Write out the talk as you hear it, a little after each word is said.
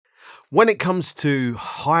When it comes to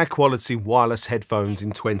high quality wireless headphones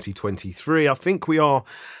in 2023, I think we are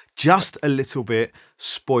just a little bit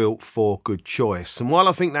spoilt for good choice. And while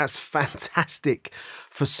I think that's fantastic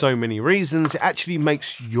for so many reasons, it actually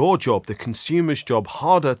makes your job, the consumer's job,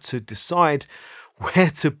 harder to decide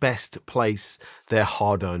where to best place their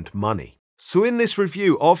hard-earned money. So in this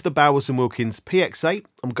review of the Bowers Wilkins PX8,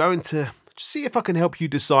 I'm going to see if I can help you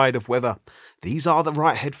decide of whether these are the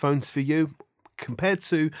right headphones for you compared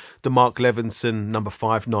to the Mark Levinson number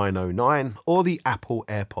 5909 or the Apple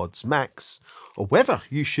Airpods Max, or whether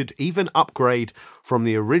you should even upgrade from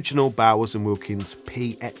the original Bowers Wilkins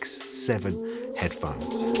PX7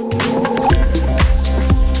 headphones.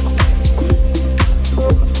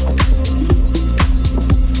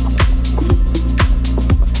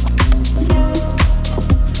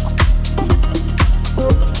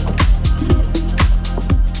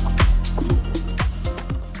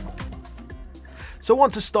 So I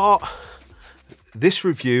want to start this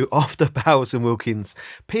review of the Bowers Wilkins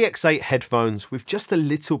PX8 headphones with just a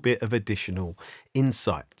little bit of additional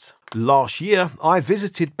insight. Last year, I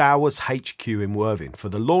visited Bowers HQ in Worthing for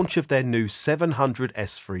the launch of their new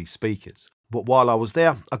 700S3 speakers. But while I was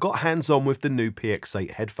there, I got hands-on with the new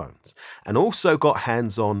PX8 headphones and also got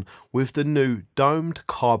hands-on with the new domed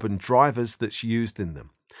carbon drivers that's used in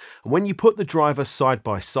them. And when you put the driver side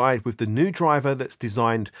by side with the new driver that's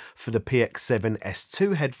designed for the PX7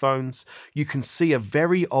 S2 headphones, you can see a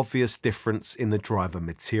very obvious difference in the driver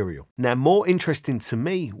material. Now, more interesting to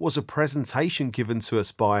me was a presentation given to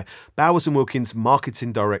us by Bowers Wilkins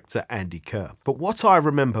marketing director Andy Kerr. But what I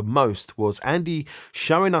remember most was Andy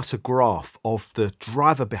showing us a graph of the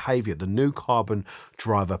driver behavior, the new carbon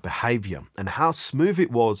driver behavior, and how smooth it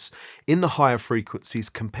was in the higher frequencies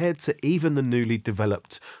compared to even the newly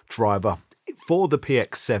developed driver for the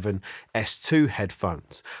PX7 S2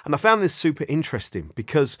 headphones. And I found this super interesting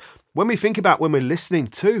because when we think about when we're listening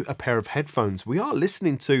to a pair of headphones, we are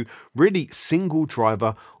listening to really single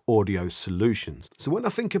driver audio solutions. So when I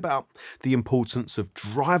think about the importance of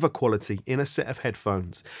driver quality in a set of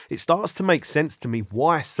headphones, it starts to make sense to me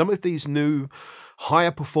why some of these new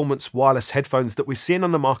higher performance wireless headphones that we're seeing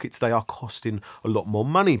on the market today are costing a lot more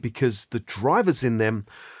money, because the drivers in them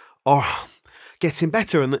are getting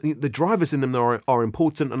better and the drivers in them are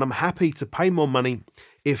important, and I'm happy to pay more money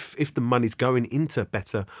if the money's going into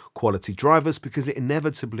better quality drivers, because it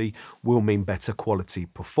inevitably will mean better quality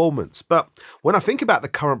performance. But when I think about the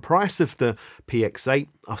current price of the PX8,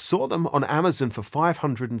 I saw them on Amazon for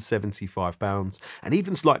 £575 and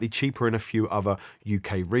even slightly cheaper in a few other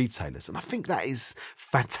UK retailers. And I think that is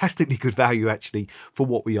fantastically good value actually for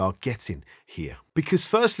what we are getting here. Because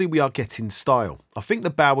firstly, we are getting style. I think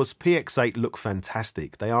the Bowers PX8 look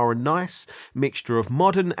fantastic. They are a nice mixture of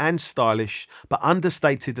modern and stylish, but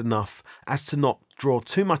understated enough as to not draw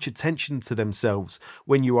too much attention to themselves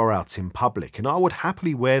when you are out in public. And I would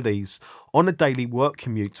happily wear these on a daily work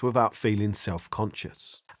commute without feeling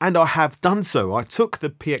self-conscious. And I have done so. I took the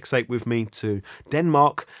PX8 with me to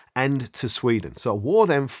Denmark and to Sweden. So I wore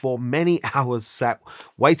them for many hours, sat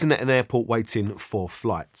waiting at an airport, waiting for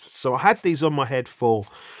flights. So I had these on my head for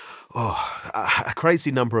a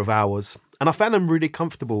crazy number of hours. And I found them really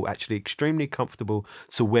comfortable, actually extremely comfortable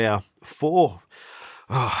to wear for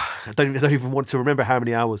I don't even want to remember how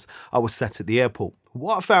many hours I was sat at the airport.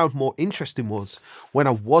 What I found more interesting was when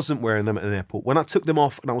I wasn't wearing them at an airport, when I took them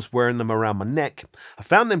off and I was wearing them around my neck, I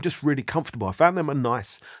found them just really comfortable. I found them a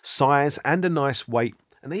nice size and a nice weight.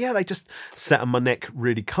 And yeah, they just sat on my neck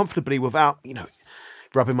really comfortably without,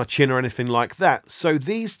 rubbing my chin or anything like that. So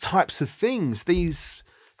these types of things, these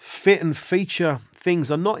fit and feature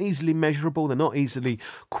things are not easily measurable, they're not easily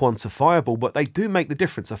quantifiable, but they do make the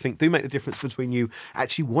difference. I think do make the difference between you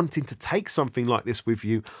actually wanting to take something like this with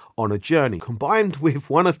you on a journey. Combined with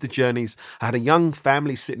one of the journeys, I had a young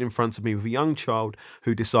family sitting in front of me with a young child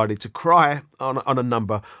who decided to cry on a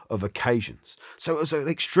number of occasions. So it was an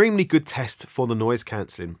extremely good test for the noise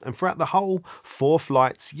cancelling. And throughout the whole 4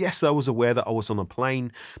 flights, yes, I was aware that I was on a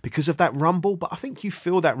plane because of that rumble, but I think you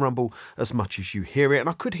feel that rumble as much as you hear it. And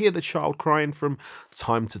I could hear the child crying from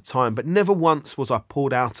time to time, but never once was I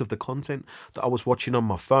pulled out of the content that I was watching on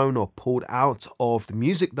my phone or pulled out of the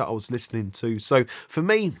music that I was listening to. So for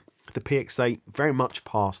me, the PX8 very much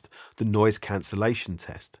passed the noise cancellation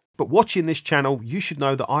test. But watching this channel, you should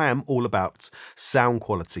know that I am all about sound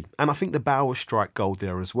quality, and I think the Bowers strike gold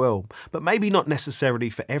there as well, but maybe not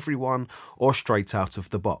necessarily for everyone or straight out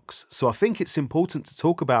of the box. So I think it's important to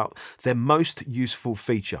talk about their most useful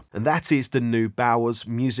feature, and that is the new Bowers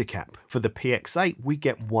Music app. For the PX8, we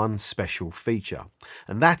get one special feature,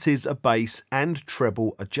 and that is a bass and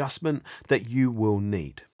treble adjustment that you will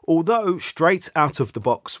need. Although straight out of the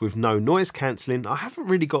box with no noise cancelling, I haven't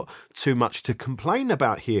really got too much to complain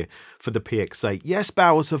about here for the PX8. Yes,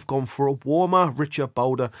 Bowers have gone for a warmer, richer,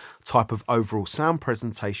 bolder type of overall sound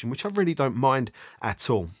presentation, which I really don't mind at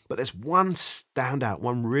all. But there's one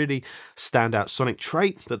really standout sonic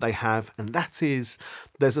trait that they have, and that is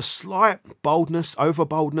there's a slight boldness, over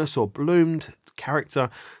boldness or bloomed character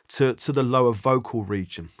to the lower vocal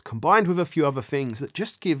region, combined with a few other things that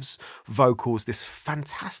just gives vocals this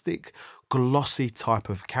fantastic glossy type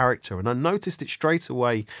of character. And I noticed it straight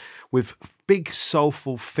away with big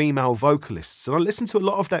soulful female vocalists, and I listened to a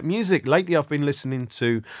lot of that music lately. I've been listening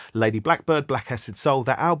to Lady Blackbird, Black Acid Soul,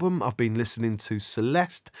 that album. I've been listening to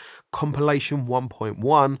Celeste compilation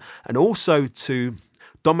 1.1, and also to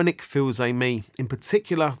Dominic Feels a Me, in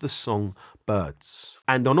particular the song Birds.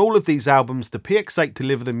 And on all of these albums, the PX8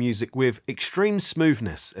 deliver the music with extreme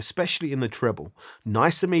smoothness, especially in the treble.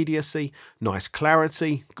 Nice immediacy, nice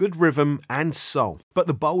clarity, good rhythm and soul. But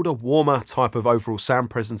the bolder, warmer type of overall sound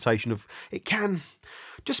presentation it can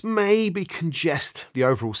just maybe congest the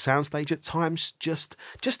overall soundstage at times, just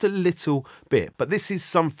a little bit. But this is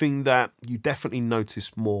something that you definitely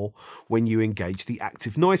notice more when you engage the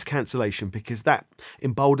active noise cancellation, because that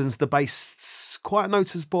emboldens the bass quite a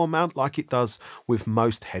noticeable amount, like it does with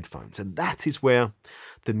most headphones. And that is where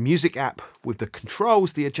the music app with the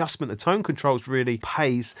controls, the adjustment, the tone controls really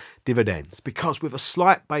pays dividends, because with a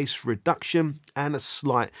slight bass reduction and a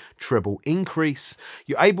slight treble increase,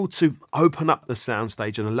 you're able to open up the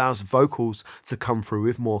soundstage and allows vocals to come through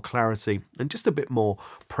with more clarity and just a bit more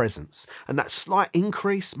presence. And that slight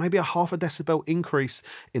increase, maybe a half a decibel increase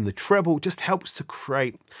in the treble, just helps to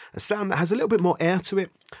create a sound that has a little bit more air to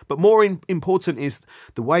it. But more important is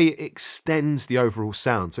the way it extends the overall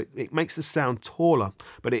sound. So it makes the sound taller,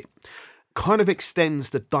 but it kind of extends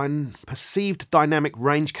the perceived dynamic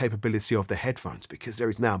range capability of the headphones, because there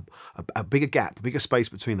is now a bigger gap, a bigger space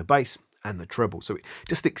between the bass and the treble. So it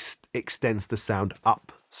just extends the sound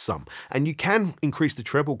up some. And you can increase the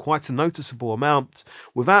treble quite a noticeable amount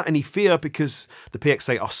without any fear, because the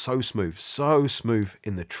PX8 are so smooth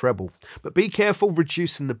in the treble. But be careful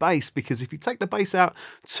reducing the bass, because if you take the bass out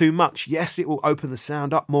too much, yes, it will open the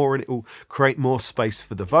sound up more and it will create more space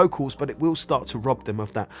for the vocals, but it will start to rob them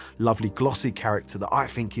of that lovely glossy character that I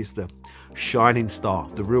think is the shining star,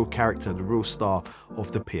 the real character, the real star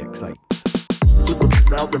of the PX8.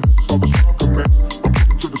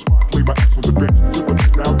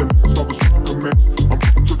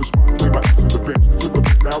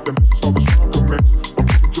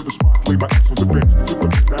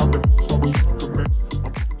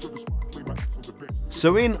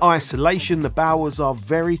 So in isolation, the Bowers are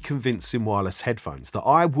very convincing wireless headphones that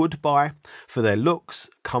I would buy for their looks,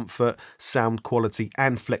 comfort, sound quality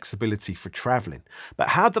and flexibility for travelling. But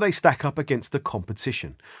how do they stack up against the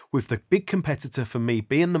competition? With the big competitor for me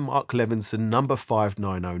being the Mark Levinson number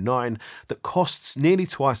 5909 that costs nearly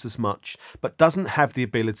twice as much but doesn't have the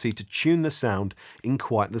ability to tune the sound in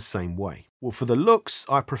quite the same way. Well, for the looks,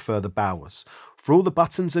 I prefer the Bowers. For all the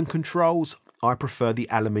buttons and controls, I prefer the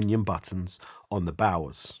aluminium buttons on the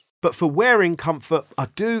Bowers. But for wearing comfort, I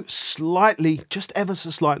do slightly, just ever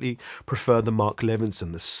so slightly, prefer the Mark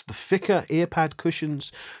Levinson. The thicker ear pad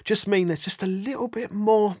cushions just mean there's just a little bit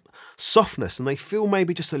more softness, and they feel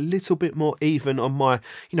maybe just a little bit more even on my,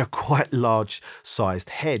 quite large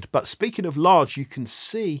sized head. But speaking of large, you can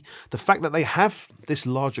see the fact that they have this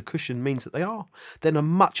larger cushion means that they are then a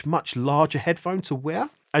much, much larger headphone to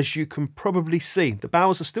wear. As you can probably see, the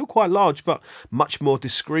Bowers are still quite large, but much more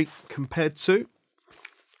discreet compared to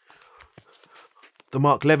the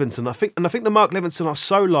Mark Levinson. I think the Mark Levinson are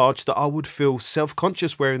so large that I would feel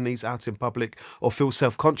self-conscious wearing these out in public, or feel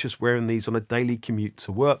self-conscious wearing these on a daily commute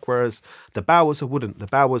to work, whereas the Bowers I wouldn't. The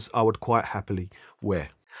Bowers I would quite happily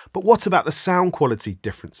wear. But what about the sound quality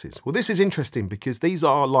differences? Well, this is interesting because these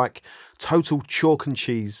are like total chalk and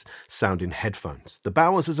cheese sounding headphones. The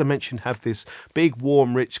Bowers, as I mentioned, have this big,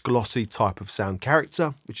 warm, rich, glossy type of sound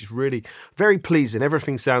character, which is really very pleasing.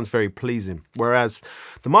 Everything sounds very pleasing. Whereas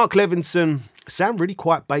the Mark Levinson sound really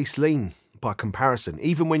quite bass lean by comparison.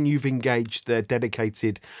 Even when you've engaged their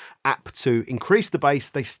dedicated app to increase the bass,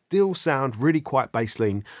 they still sound really quite bass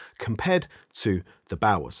lean compared to the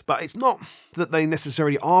Bowers. But it's not that they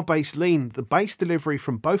necessarily are bass lean. The bass delivery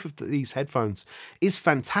from both of these headphones is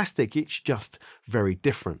fantastic. It's just very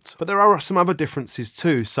different. But there are some other differences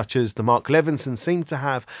too, such as the Mark Levinson seem to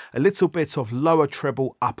have a little bit of lower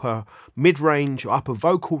treble, upper mid-range or upper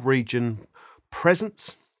vocal region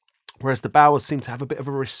presence, whereas the Bowers seem to have a bit of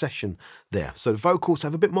a recession there. So the vocals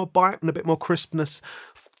have a bit more bite and a bit more crispness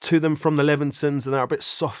to them from the Levinsons, and they're a bit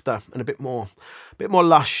softer and a bit more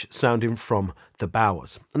lush sounding from the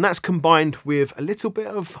Bowers. And that's combined with a little bit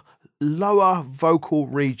of lower vocal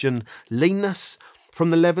region leanness from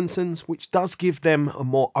the Levinsons, which does give them a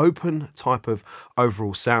more open type of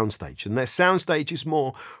overall soundstage. And their soundstage is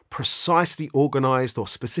more precisely organized, or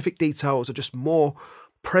specific details are just more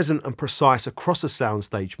present and precise across a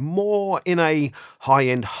soundstage, more in a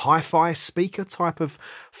high-end hi-fi speaker type of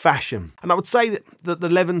fashion. And I would say that the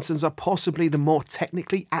Levinsons are possibly the more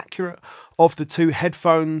technically accurate of the two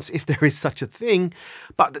headphones, if there is such a thing,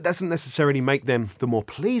 but that doesn't necessarily make them the more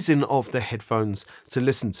pleasing of the headphones to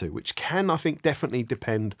listen to, which can, I think, definitely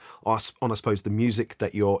depend on, I suppose, the music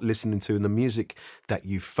that you're listening to and the music that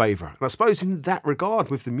you favour. And I suppose in that regard,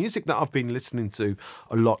 with the music that I've been listening to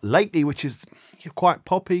a lot lately, which is quite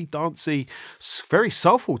poppy, dancey, very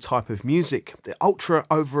soulful type of music, the ultra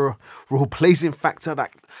overall pleasing factor,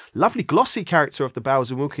 that lovely glossy character of the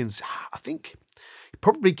Bowers & Wilkins, I think it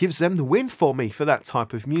probably gives them the win for me for that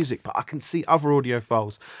type of music. But I can see other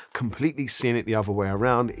audiophiles completely seeing it the other way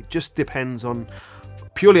around. It just depends on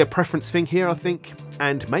purely a preference thing here, I think,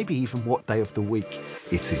 and maybe even what day of the week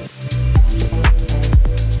it is.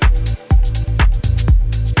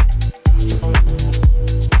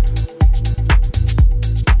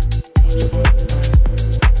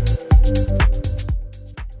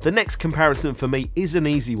 The next comparison for me is an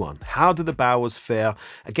easy one. How do the Bowers fare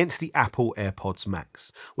against the Apple Airpods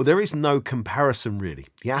Max? Well, there is no comparison really.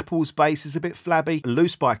 The Apple's bass is a bit flabby and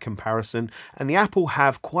loose by comparison, and the Apple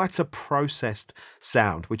have quite a processed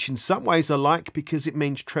sound, which in some ways I like because it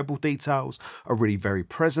means treble details are really very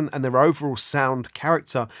present and their overall sound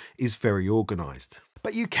character is very organised.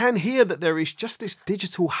 But you can hear that there is just this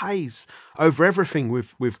digital haze over everything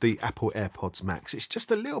with the Apple Airpods Max. It's just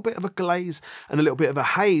a little bit of a glaze and a little bit of a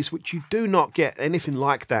haze, which you do not get anything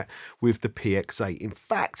like that with the PX8. In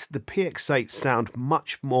fact, the PX8 sound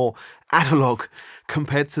much more analog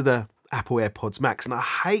compared to the Apple Airpods Max. And I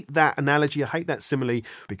hate that analogy, I hate that simile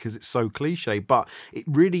because it's so cliche, but it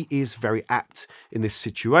really is very apt in this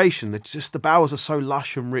situation. It's just the Bowers are so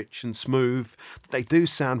lush and rich and smooth. They do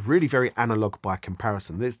sound really very analog by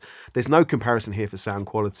comparison. There's no comparison here for sound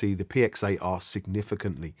quality. The PX8 are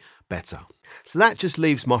significantly better. So that just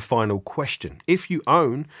leaves my final question. If you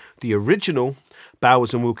own the original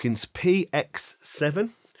Bowers & Wilkins PX7,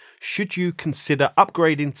 should you consider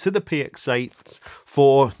upgrading to the PX8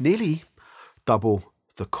 for nearly double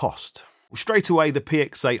the cost? Well, straight away, the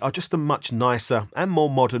PX8 are just a much nicer and more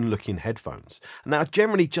modern looking headphones. And they are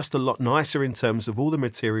generally just a lot nicer in terms of all the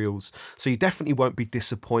materials, so you definitely won't be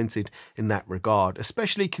disappointed in that regard,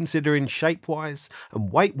 especially considering shape-wise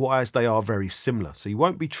and weight-wise they are very similar. So you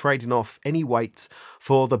won't be trading off any weight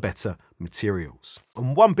for the better materials.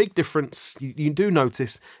 And one big difference you do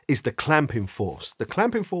notice is the clamping force. The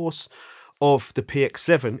clamping force of the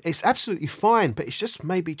PX7, it's absolutely fine, but it's just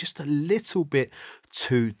maybe just a little bit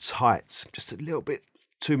too tight, just a little bit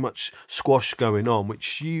too much squash going on,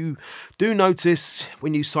 which you do notice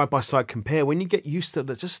when you side by side compare. When you get used to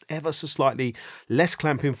the just ever so slightly less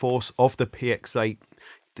clamping force of the PX8,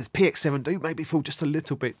 the PX7 do maybe feel just a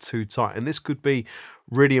little bit too tight, and this could be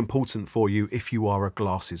really important for you if you are a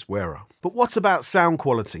glasses wearer. But what about sound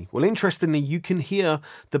quality? Well, interestingly, you can hear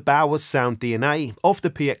the Bowers sound DNA of the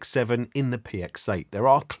PX7 in the PX8. There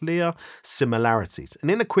are clear similarities, and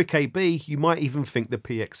in a quick AB, you might even think the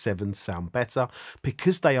PX7 sound better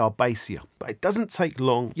because they are bassier. But it doesn't take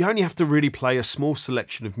long. You only have to really play a small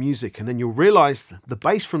selection of music, and then you'll realise the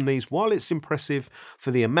bass from these, while it's impressive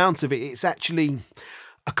for the amount of it, it's actually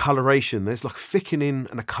a coloration. There's like thickening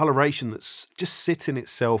and a coloration that's just sitting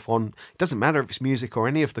itself on, it doesn't matter if it's music or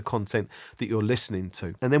any of the content that you're listening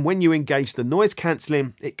to. And then when you engage the noise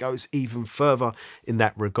cancelling, it goes even further in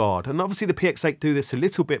that regard. And obviously the PX8 do this a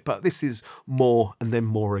little bit, but this is more and then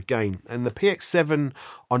more again. And the PX7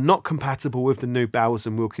 are not compatible with the new Bowers &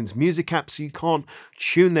 Wilkins music app, so you can't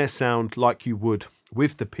tune their sound like you would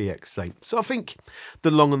with the PX8. So I think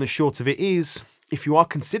the long and the short of it is, if you are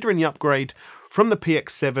considering the upgrade from the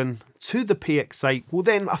PX7 to the PX8, well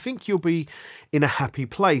then I think you'll be in a happy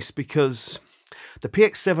place, because the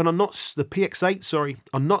PX7 are not, the PX8, sorry,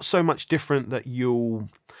 are not so much different that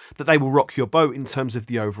they will rock your boat in terms of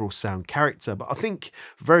the overall sound character. But I think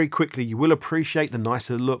very quickly you will appreciate the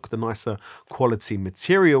nicer look, the nicer quality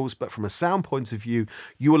materials, but from a sound point of view,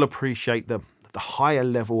 you will appreciate the higher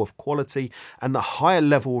level of quality and the higher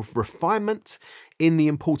level of refinement in the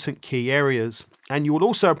important key areas. And you will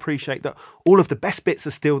also appreciate that all of the best bits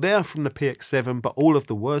are still there from the PX7, but all of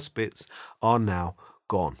the worst bits are now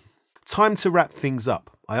gone. Time to wrap things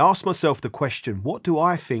up. I asked myself the question, what do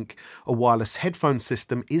I think a wireless headphone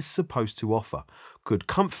system is supposed to offer? Good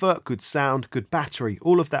comfort, good sound, good battery,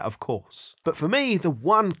 all of that of course. But for me, the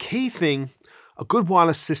one key thing a good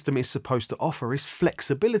wireless system is supposed to offer is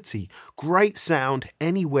flexibility, great sound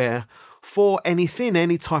anywhere for anything,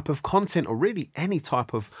 any type of content, or really any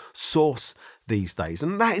type of source these days.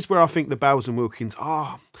 And that is where I think the Bowers and Wilkins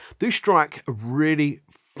do strike a really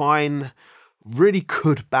fine, really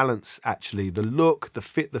good balance actually. The look, the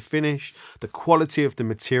fit, the finish, the quality of the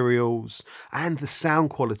materials, and the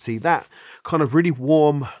sound quality, that kind of really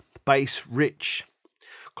warm, bass, rich,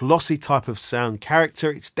 glossy type of sound character.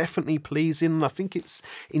 It's definitely pleasing, and I think it's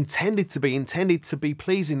intended to be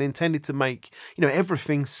pleasing, intended to make, you know,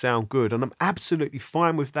 everything sound good, and I'm absolutely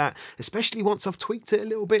fine with that, especially once I've tweaked it a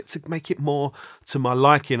little bit to make it more to my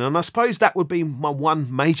liking. And I suppose that would be my one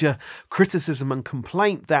major criticism and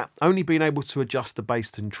complaint, that only being able to adjust the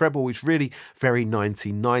bass and treble is really very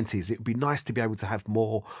 1990s. It would be nice to be able to have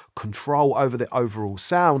more control over the overall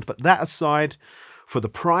sound, but that aside, for the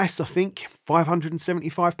price, I think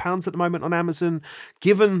 £575 at the moment on Amazon,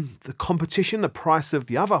 given the competition, the price of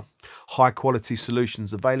the other high quality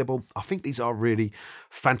solutions available, I think these are really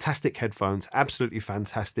fantastic headphones, absolutely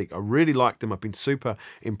fantastic. I really like them. I've been super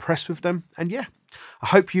impressed with them. And yeah, I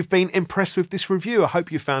hope you've been impressed with this review. I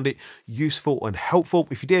hope you found it useful and helpful.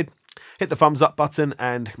 If you did, hit the thumbs up button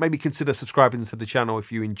and maybe consider subscribing to the channel if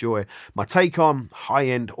you enjoy my take on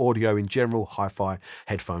high-end audio in general, hi-fi,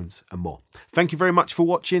 headphones and more. Thank you very much for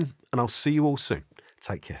watching, and I'll see you all soon.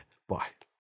 Take care. Bye.